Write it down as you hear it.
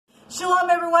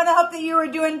Shalom everyone, I hope that you are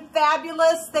doing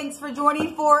fabulous. Thanks for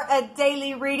joining for a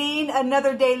daily reading,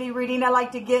 another daily reading. I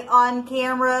like to get on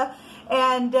camera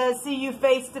and see you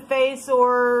face to face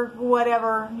or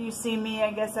whatever. You see me,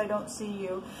 I guess I don't see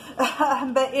you.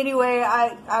 But anyway,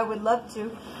 I would love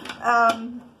to.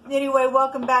 Anyway,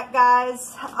 welcome back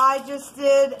guys. I just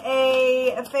did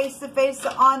a face to face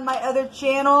on my other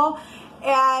channel.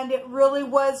 And it really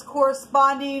was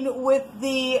corresponding with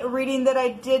the reading that I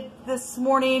did this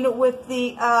morning with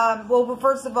the, well,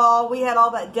 first of all, we had all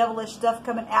that devilish stuff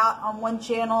coming out on one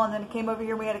channel, and then it came over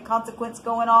here, we had a consequence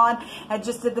going on. I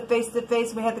just did the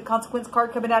face-to-face, we had the consequence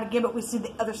card coming out again, but we see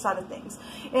the other side of things.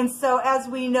 And so, as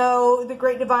we know, the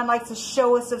Great Divine likes to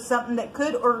show us of something that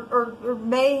could or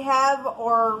may have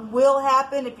or will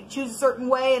happen if you choose a certain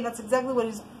way, and that's exactly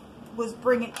what he was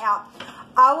bringing out.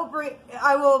 I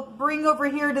will bring over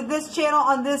here to this channel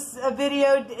on this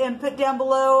video and put down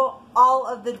below all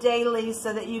of the dailies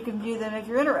so that you can view them if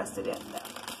you're interested in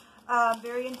them.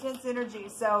 Very intense energy.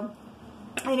 So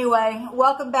anyway,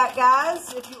 welcome back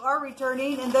guys if you are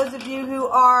returning, and those of you who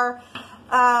are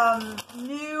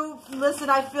new, listen,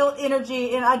 I feel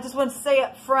energy, and I just want to say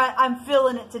up front, I'm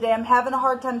feeling it today. I'm having a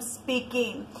hard time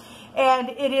speaking. And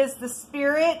it is the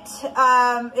spirit.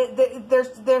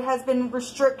 There has been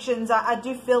restrictions. I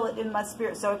do feel it in my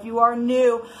spirit. So if you are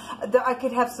new, I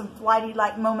could have some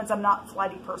flighty-like moments. I'm not a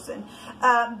flighty person.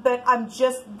 But I'm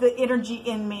just, the energy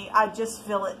in me, I just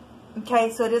feel it.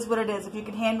 Okay, so it is what it is. If you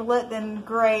can handle it, then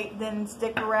great. Then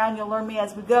stick around. You'll learn me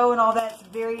as we go and all that. It's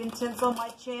very intense on my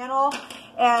channel.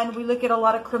 And we look at a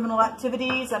lot of criminal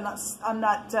activities. I'm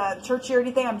not churchy or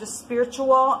anything. I'm just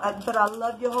spiritual. But I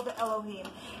love Jehovah Elohim.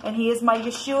 And he is my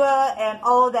Yeshua and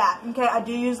all of that. Okay, I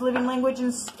do use living language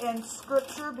and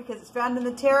scripture because it's found in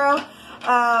the tarot.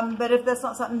 But if that's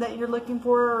not something that you're looking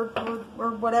for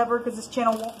or whatever, because this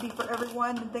channel won't be for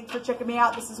everyone, then thanks for checking me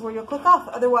out. This is where you'll click off.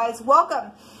 Otherwise,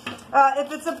 welcome.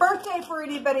 If it's a birthday for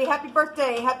anybody, happy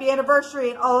birthday, happy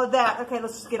anniversary, and all of that. Okay,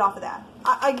 let's just get off of that.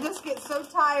 I just get so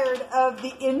tired of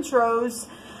the intros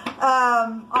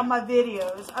on my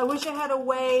videos. I wish I had a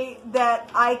way that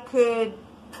I could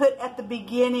put at the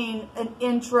beginning an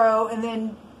intro and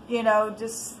then, you know,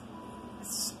 just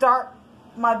start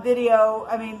my video,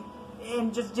 I mean,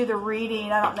 and just do the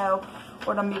reading. I don't know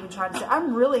what I'm even trying to say.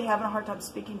 I'm really having a hard time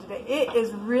speaking today. It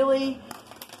is really...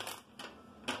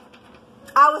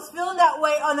 I was feeling that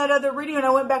way on that other reading when I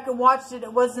went back and watched it.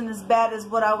 It wasn't as bad as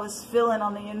what I was feeling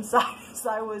on the inside as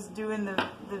I was doing the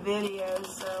videos.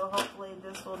 So hopefully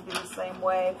this will be the same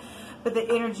way. But the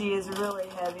energy is really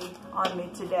heavy on me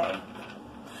today.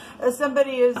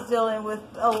 Somebody is dealing with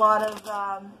a lot of,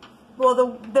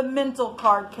 well, the mental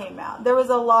card came out. There was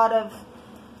a lot of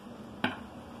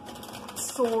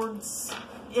swords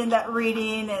in that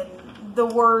reading, and the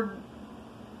word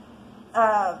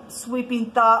sweeping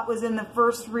thought was in the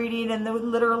first reading, and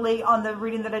literally on the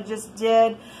reading that I just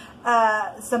did,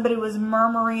 somebody was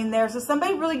murmuring there. So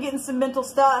somebody really getting some mental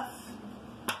stuff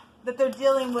that they're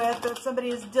dealing with, or somebody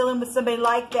is dealing with somebody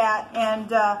like that,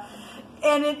 and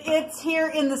it's here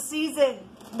in the season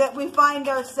that we find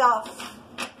ourselves.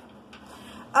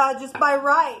 Just by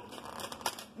right,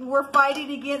 we're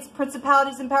fighting against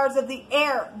principalities and powers of the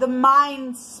air, the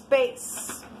mind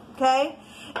space, okay?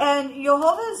 And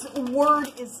Jehovah's word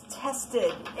is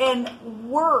tested, and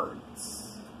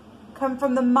words come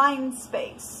from the mind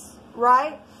space,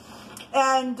 right?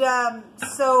 And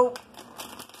so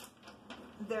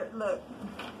there, look,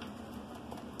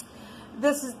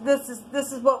 this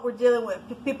is what we're dealing with.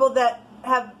 People that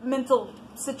have mental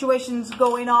situations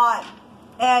going on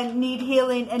and need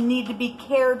healing and need to be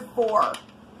cared for,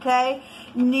 okay?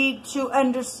 Need to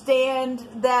understand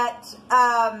that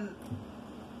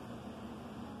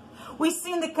we've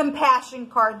seen the compassion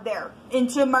card there in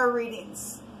two of my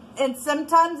readings. And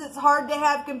sometimes it's hard to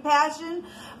have compassion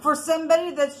for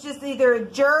somebody that's just either a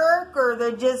jerk or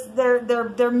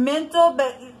they're mental,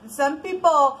 but some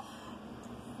people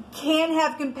can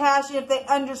have compassion if they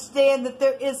understand that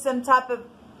there is some type of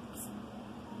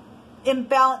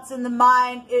imbalance in the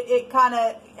mind. It kind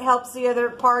of helps the other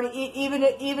party, even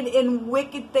in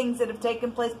wicked things that have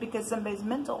taken place because somebody's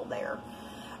mental there.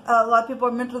 A lot of people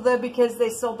are mental there because they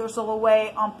sold their soul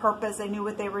away on purpose. They knew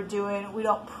what they were doing. We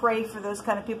don't pray for those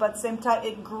kind of people. At the same time,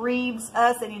 it grieves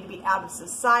us. They need to be out of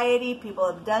society.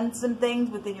 People have done some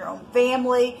things within your own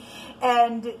family,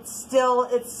 and it's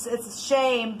a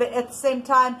shame. But at the same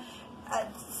time,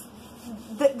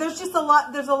 there's just a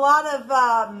lot. There's a lot of.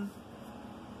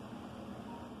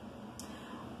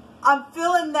 I'm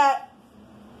feeling that.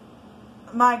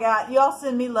 My God, y'all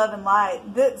send me love and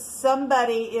light. That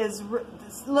somebody is,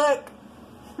 look,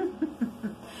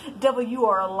 Devil, you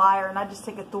are a liar, and I just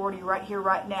take authority right here,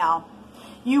 right now.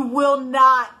 You will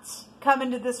not come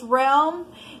into this realm.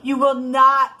 You will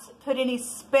not put any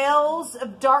spells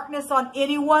of darkness on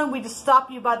anyone. We just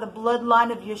stop you by the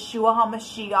bloodline of Yeshua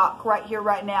HaMashiach right here,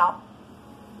 right now.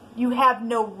 You have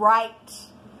no right.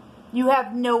 You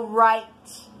have no right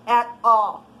at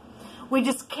all. We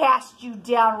just cast you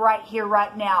down right here,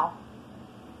 right now.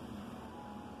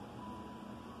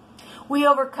 We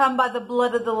overcome by the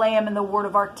blood of the Lamb and the word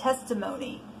of our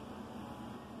testimony.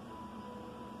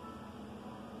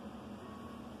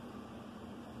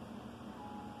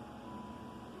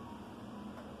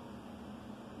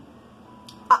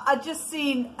 I just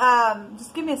seen,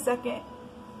 just give me a second.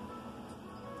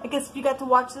 I guess if you got to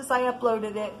watch this, I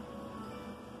uploaded it.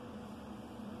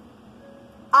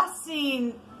 I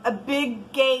seen a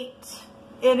big gate,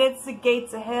 and it's the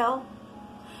gates of hell.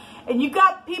 And you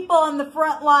got people on the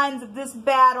front lines of this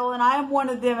battle, and I am one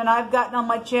of them, and I've gotten on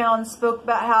my channel and spoke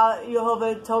about how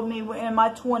Jehovah told me in my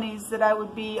 20s that I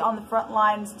would be on the front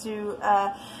lines to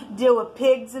deal with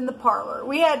pigs in the parlor.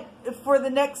 We had, for the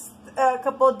next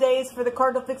couple of days, for the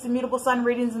Cardinal Fixed and Mutable sign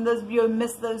readings, and those of you who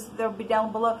missed those, they'll be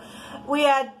down below. We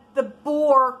had the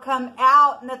boar come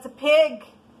out, and that's a pig.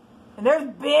 And there's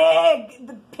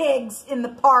the pigs in the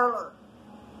parlor.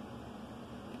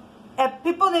 And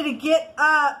people need to get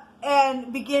up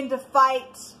and begin to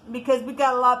fight, because we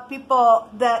got a lot of people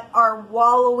that are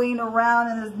wallowing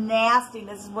around in this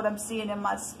nastiness, is what I'm seeing in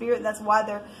my spirit. And that's why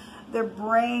their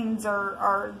brains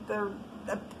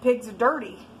the pigs are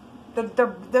dirty.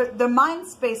 Their mind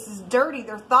space is dirty.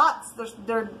 Their thoughts,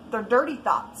 they're dirty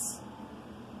thoughts.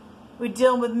 We're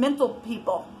dealing with mental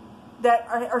people that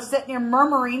are sitting here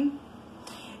murmuring.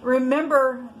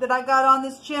 Remember that I got on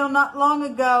this channel not long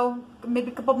ago,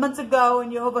 maybe a couple months ago,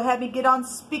 and Jehovah had me get on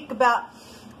speak about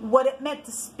what it meant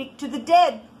to speak to the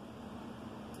dead.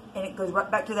 And it goes right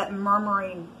back to that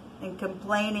murmuring and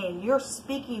complaining. You're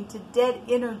speaking to dead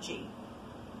energy.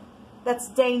 That's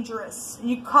dangerous.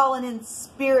 You're calling in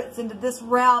spirits into this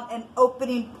realm and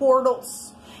opening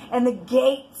portals. And the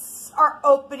gates are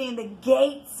opening, the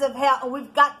gates of hell. And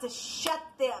we've got to shut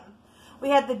them. We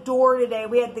had the door today.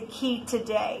 We had the key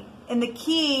today. And the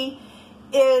key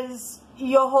is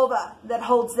Jehovah that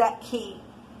holds that key.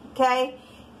 Okay?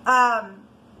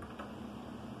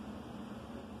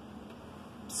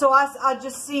 So I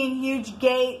just seen huge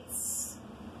gates.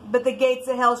 But the gates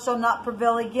of hell shall not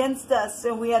prevail against us.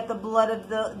 And we had the blood of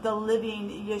the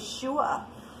living Yeshua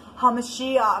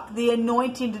HaMashiach. The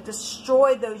anointing to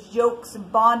destroy those yokes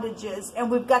and bondages. And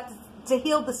we've got to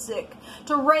heal the sick,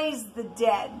 to raise the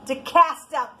dead, to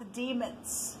cast out the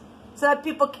demons, so that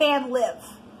people can live,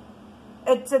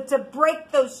 and to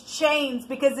break those chains,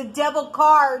 because the devil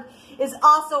card is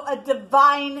also a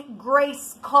divine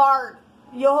grace card.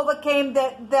 Jehovah came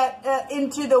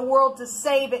into the world to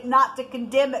save it, not to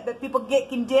condemn it, but people get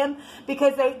condemned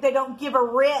because they don't give a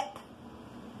rip.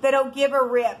 They don't give a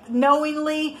rip.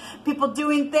 Knowingly, people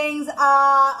doing things.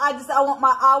 I want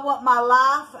my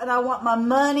life, and I want my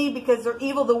money, because they're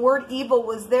evil. The word evil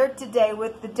was there today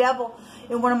with the devil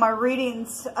in one of my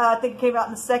readings. I think it came out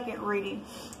in the second reading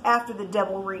after the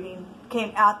devil reading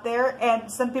came out there.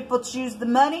 And some people choose the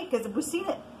money because we've seen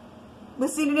it. We've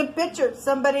seen it in pictures.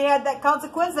 Somebody had that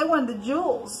consequence. They wanted the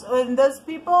jewels, and those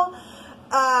people,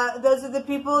 those are the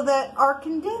people that are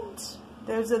condemned.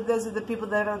 Those are the people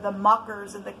that are the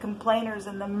mockers and the complainers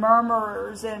and the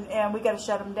murmurers, and we got to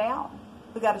shut them down.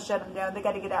 We got to shut them down. They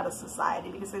got to get out of society,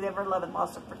 because they never love and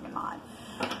lost their freaking mind.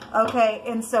 Okay,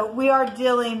 and so we are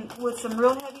dealing with some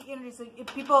real heavy energy. So if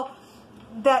people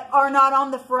that are not on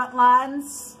the front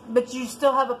lines, but you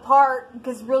still have a part,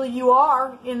 because really you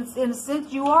are, in a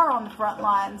sense, you are on the front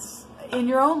lines in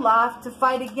your own life to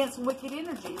fight against wicked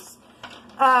energies.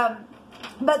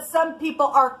 But some people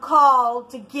are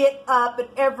called to get up and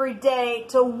every day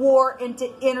to war and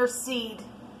to intercede.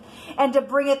 And to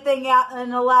bring a thing out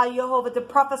and allow Jehovah to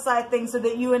prophesy things, so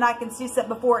that you and I can see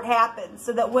something before it happens.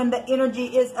 So that when the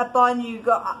energy is upon you, you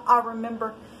go, I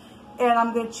remember, and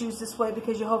I'm going to choose this way,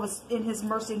 because Jehovah's in His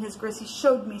mercy and His grace, He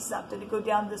showed me something to go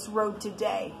down this road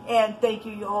today. And thank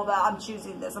you, Jehovah, I'm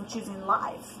choosing this. I'm choosing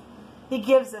life. He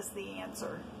gives us the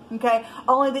answer. Okay,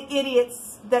 only the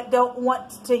idiots that don't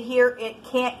want to hear it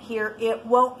can't hear it,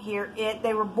 won't hear it.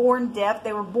 They were born deaf.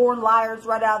 They were born liars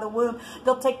right out of the womb.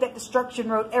 They'll take that destruction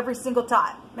road every single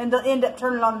time, and they'll end up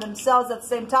turning on themselves at the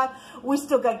same time. We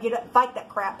still got to get up and fight that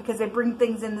crap, because they bring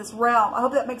things in this realm. I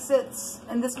hope that makes sense.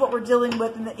 And this is what we're dealing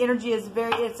with, and the energy is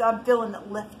I'm feeling it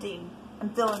lifting. I'm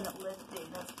feeling it lifting.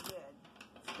 That's good.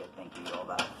 That's good. Thank you,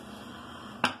 Yoba.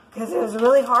 Because it was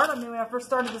really hard on me when I first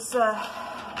started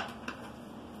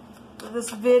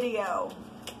this video.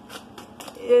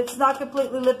 It's not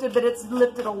completely lifted, but it's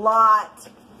lifted a lot.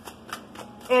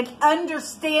 And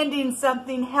understanding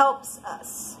something helps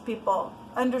us, people.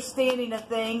 Understanding a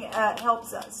thing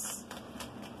helps us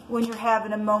when you're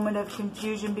having a moment of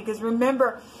confusion. Because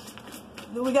remember,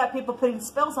 we got people putting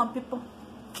spells on people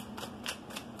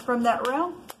from that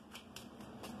realm.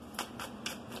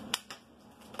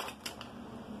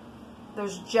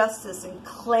 There's justice and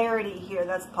clarity here.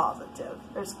 That's positive.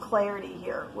 There's clarity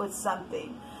here with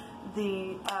something.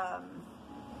 The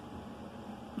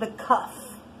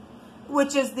cuff,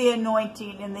 which is the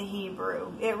anointing in the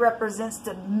Hebrew. It represents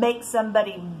to make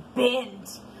somebody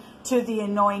bend to the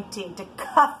anointing, to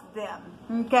cuff them.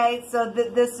 Okay, so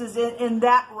this is in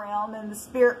that realm, in the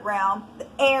spirit realm. The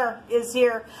air is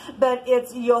here, but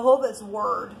it's Jehovah's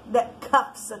word that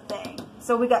cuffs a thing.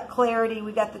 So we got clarity,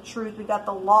 we got the truth, we got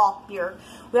the law here.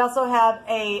 We also have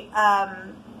a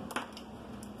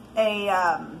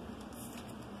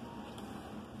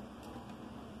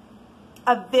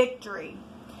victory.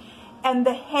 And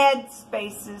the head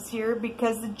space is here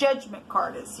because the judgment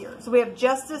card is here. So we have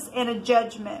justice and a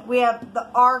judgment. We have the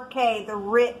RK, the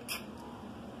Rick,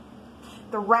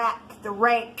 the rack, the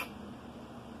rake.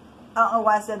 I don't know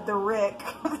why I said the Rick.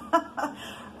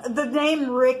 The name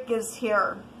Rick is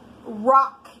here.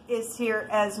 Rock is here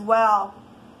as well.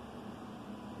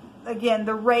 Again,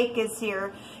 the rake is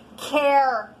here.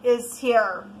 Care is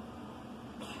here.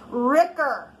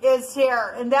 Ricker is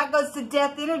here, and that goes to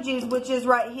death energies, which is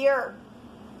right here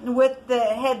with the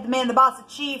head, the man, the boss, the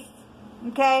chief.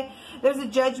 Okay, there's a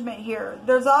judgment here.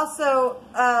 There's also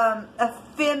a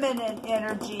feminine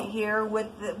energy here with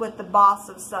the boss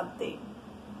of something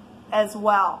as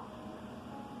well.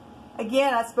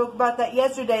 Again, I spoke about that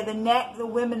yesterday. The neck, the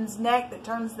women's neck that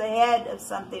turns the head of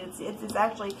something. It's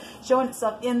actually showing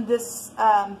itself in this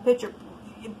picture.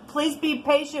 Please be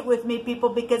patient with me, people,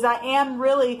 because I am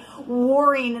really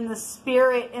warring in the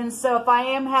spirit. And so if I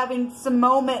am having some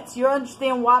moments, you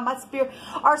understand why my spirit,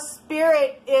 our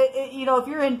spirit, you know, if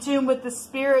you're in tune with the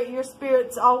spirit, your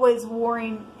spirit's always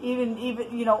warring. Even,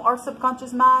 you know, our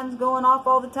subconscious mind's going off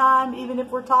all the time, even if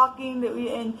we're talking.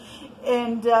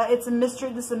 And it's a mystery.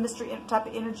 This is a mystery type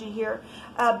of energy here.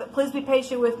 But please be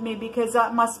patient with me because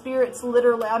my spirit's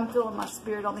literally, I'm feeling my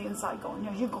spirit on the inside going,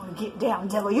 you're going to get down,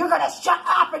 devil. You're going to shut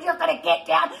up and you're going to get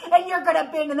down and you're going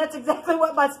to bend. And that's exactly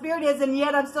what my spirit is. And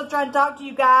yet I'm still trying to talk to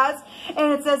you guys.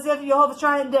 And it's as if Jehovah's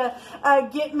trying to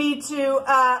get me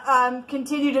to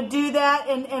continue to do that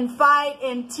and fight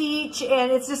and teach.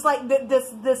 And it's just like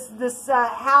this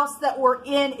house that we're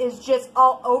in is just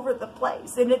all over the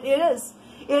place. And it is.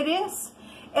 It is.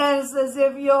 And it's as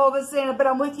if Jehovah's saying, but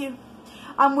I'm with you.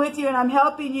 I'm with you and I'm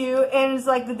helping you. And it's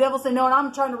like the devil saying, no, and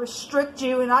I'm trying to restrict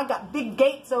you. And I got big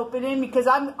gates opening because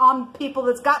I'm on people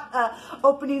that's got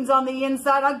openings on the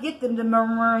inside. I get them to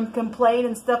murmur and complain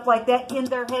and stuff like that in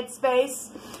their head space.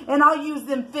 And I'll use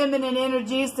them feminine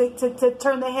energies to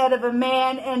turn the head of a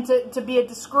man and to be a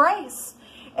disgrace.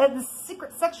 And the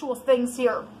secret sexual things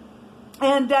here.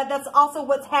 And that's also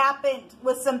what's happened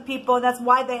with some people. And that's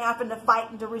why they happen to fight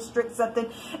and to restrict something.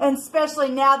 And especially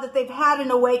now that they've had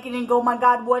an awakening and go, my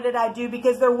God, what did I do?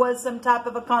 Because there was some type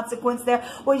of a consequence there.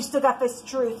 Well, you still got to face the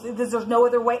truth. There's no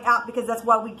other way out because that's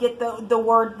why we get the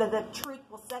word that the truth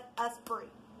will set us free.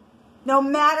 No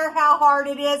matter how hard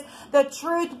it is, the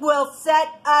truth will set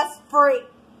us free.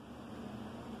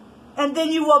 And then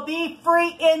you will be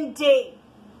free indeed.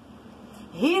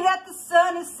 He that the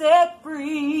Son has set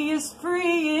free is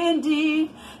free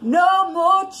indeed. No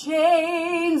more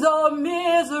chains or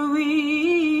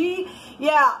misery.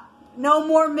 Yeah, no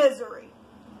more misery.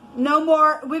 No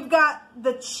more. We've got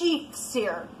the chiefs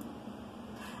here.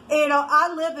 You know,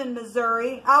 I live in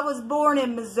Missouri. I was born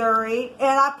in Missouri,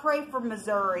 and I pray for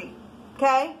Missouri.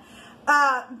 Okay?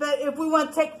 But if we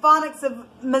want to take phonics of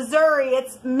Missouri,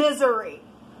 it's misery.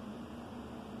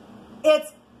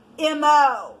 It's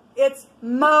M-O. It's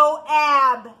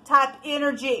Moab type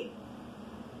energy.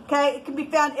 Okay, it can be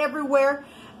found everywhere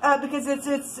because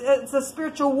it's a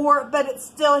spiritual war, but it's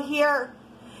still here.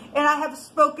 And I have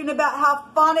spoken about how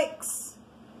phonics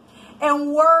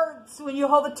and words, when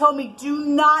Jehovah told me, do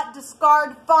not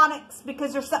discard phonics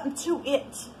because there's something to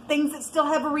it. Things that still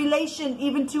have a relation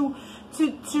even to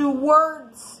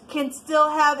words can still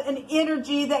have an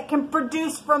energy that can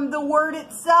produce from the word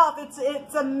itself.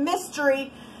 It's a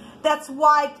mystery. That's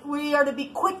why we are to be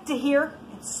quick to hear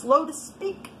and slow to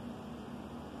speak.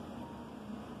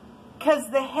 Because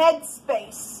the head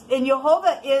space in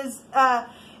Jehovah is,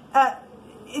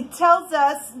 it tells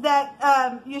us that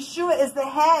Yeshua is the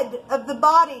head of the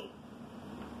body.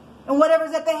 And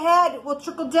whatever's at the head will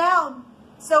trickle down.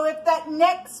 So if that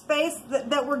neck space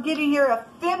that we're getting here, a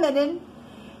feminine,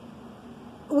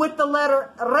 with the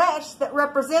letter Resh that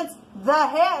represents the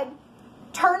head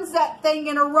turns that thing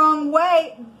in a wrong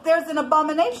way, there's an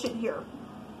abomination here.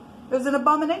 There's an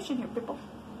abomination here, people.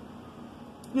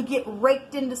 You get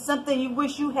raked into something you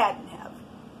wish you hadn't have.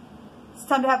 It's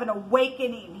time to have an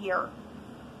awakening here.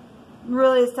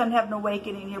 Really, it's time to have an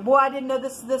awakening here. Boy, I didn't know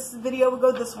this video would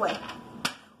go this way.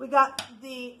 We got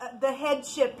the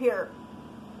headship here.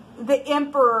 The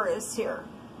emperor is here.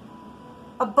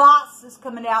 A boss is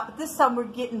coming out, but this time we're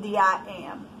getting the I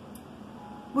am.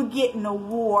 We're getting a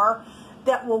war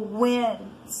that will win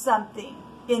something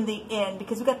in the end,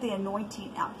 because we got the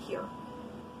anointing out here.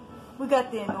 We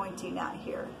got the anointing out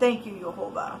here. Thank you,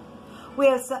 Jehovah. We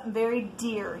have something very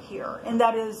dear here, and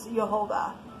that is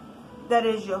Jehovah. That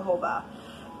is Jehovah.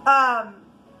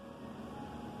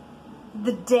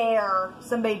 The dare.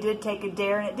 Somebody did take a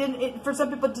dare, and it didn't. For some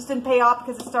people, it just didn't pay off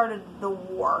because it started the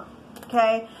war.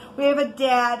 Okay. We have a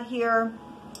dad here.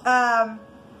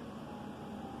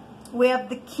 We have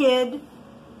the kid.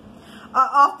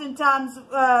 Oftentimes,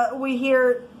 we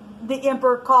hear the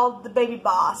emperor called the baby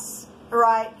boss,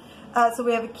 right? So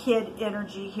we have a kid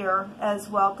energy here as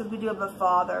well, because we do have a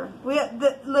father. We have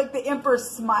look, the emperor's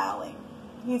smiling.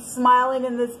 He's smiling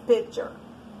in this picture.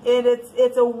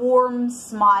 It's a warm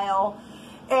smile,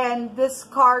 and this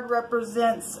card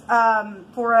represents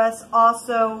for us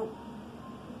also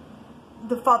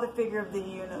the father figure of the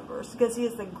universe, because he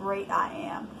is the great I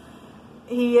am.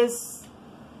 He is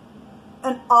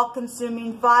an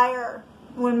all-consuming fire.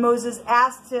 When Moses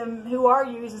asked him, "Who are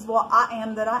you?" he says, "Well, I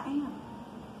am that I am."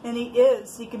 And he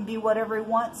is. He can be whatever he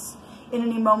wants in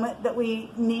any moment that we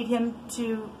need him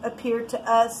to appear to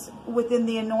us, within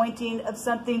the anointing of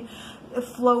something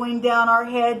flowing down our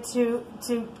head to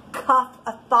cuff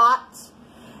a thought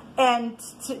and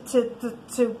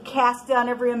to cast down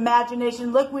every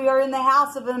imagination. Look, we are in the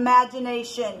house of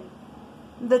imagination.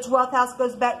 The 12th house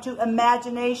goes back to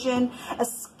imagination,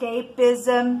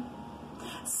 escapism,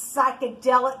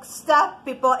 psychedelic stuff.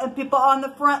 People on the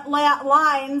front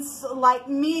lines like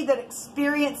me that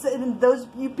experience it, and those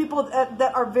you people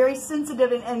that are very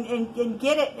sensitive and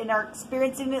get it and are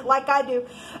experiencing it like I do.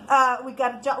 We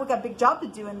got a big job to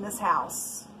do in this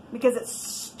house, because it's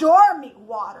stormy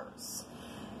waters,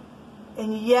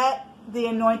 and yet the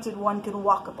anointed one can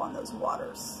walk upon those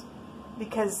waters,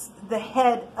 because the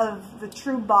head of the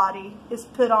true body is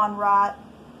put on right,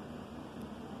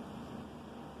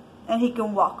 and he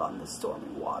can walk on the stormy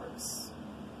waters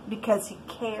because he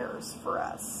cares for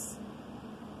us.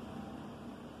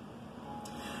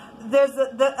 There's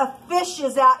a fish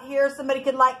is out here. Somebody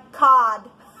could like cod.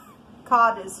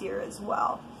 Cod is here as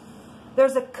well.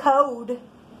 There's a code.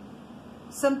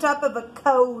 Some type of a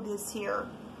code is here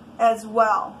as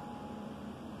well.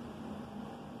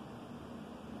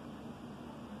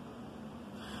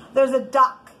 There's a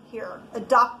duck here. A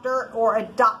doctor or a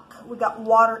duck. We got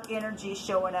water energy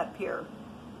showing up here.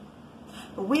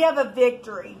 We have a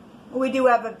victory. We do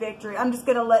have a victory. I'm just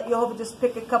going to let Jehovah just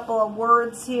pick a couple of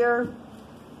words here,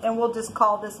 and we'll just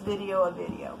call this video a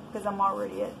video, because I'm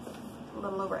already at a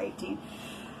little over 18.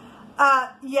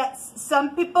 Yes,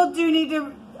 some people do need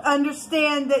to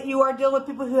understand that you are dealing with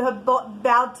people who have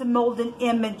bowed to molten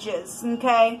images,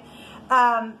 okay?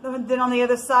 Then on the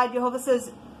other side, Jehovah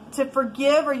says to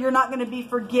forgive, or you're not going to be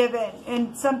forgiven.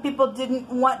 And some people didn't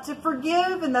want to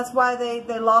forgive, and that's why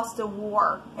they lost a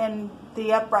war. And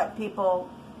the upright people,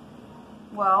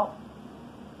 well,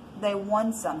 they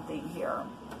won something here.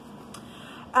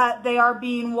 They are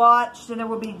being watched, and there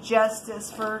will be justice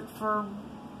for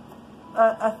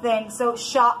a thing. So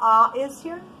Sha'ah is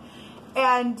here,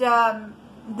 and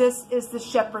this is the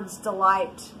shepherd's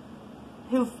delight,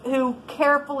 who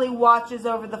carefully watches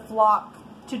over the flock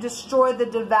to destroy the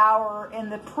devourer and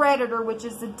the predator, which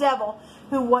is the devil,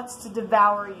 who wants to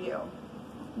devour you.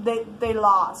 They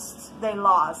lost. They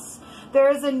lost. There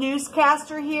is a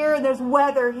newscaster here, and there's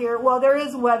weather here. Well, there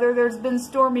is weather. There's been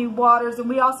stormy waters, and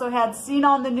we also had seen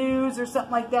on the news or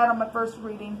something like that on my first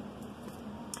reading.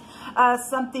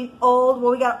 Something old.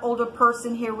 Well, we got an older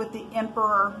person here with the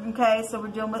emperor. Okay, so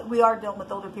we are dealing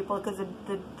with older people, because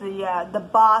the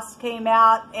boss came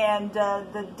out, and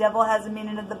the devil has a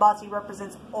meaning of the boss. He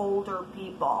represents older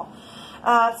people.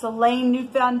 So laying new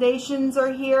foundations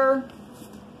are here,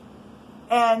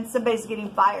 and somebody's getting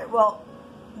fired. Well,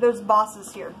 there's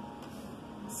bosses here.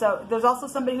 So there's also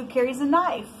somebody who carries a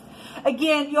knife.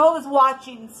 Again, you're always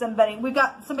watching somebody. We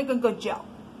got somebody going to go to jail.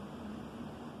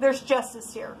 There's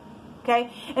justice here.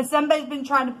 Okay, and somebody's been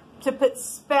trying to put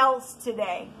spells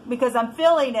today, because I'm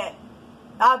feeling it.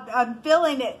 I'm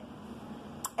feeling it.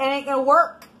 It ain't going to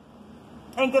work.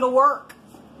 Ain't going to work.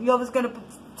 Jehovah's going to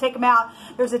take them out.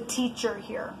 There's a teacher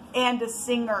here and a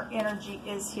singer energy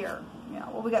is here. Yeah,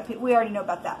 well, we already know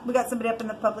about that. We got somebody up in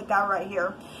the public eye right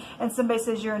here. And somebody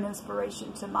says, you're an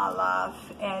inspiration to my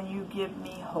life and you give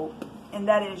me hope. And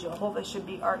that is, Jehovah should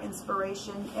be our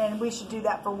inspiration. And we should do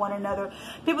that for one another.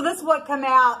 People, this is what come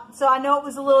out. So I know it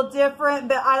was a little different,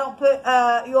 but I don't put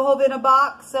Jehovah in a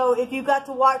box. So if you got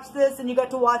to watch this and you got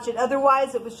to watch it.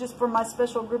 Otherwise, it was just for my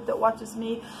special group that watches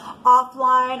me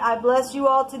offline. I bless you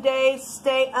all today.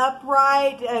 Stay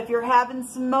upright. If you're having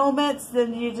some moments,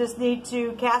 then you just need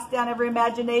to cast down every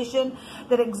imagination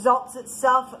that exalts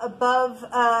itself above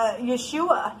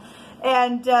Yeshua.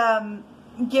 And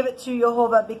give it to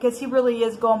Jehovah, because he really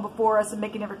is going before us and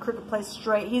making every crooked place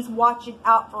straight. He's watching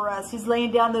out for us. He's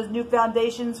laying down those new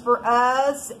foundations for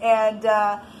us, and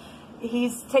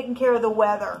he's taking care of the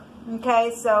weather.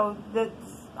 Okay, so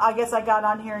I guess I got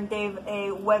on here and gave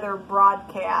a weather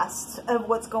broadcast of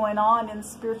what's going on in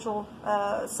spiritual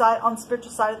side, on the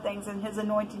spiritual side of things, and his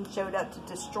anointing showed up to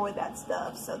destroy that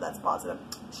stuff. So that's positive.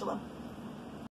 Shalom.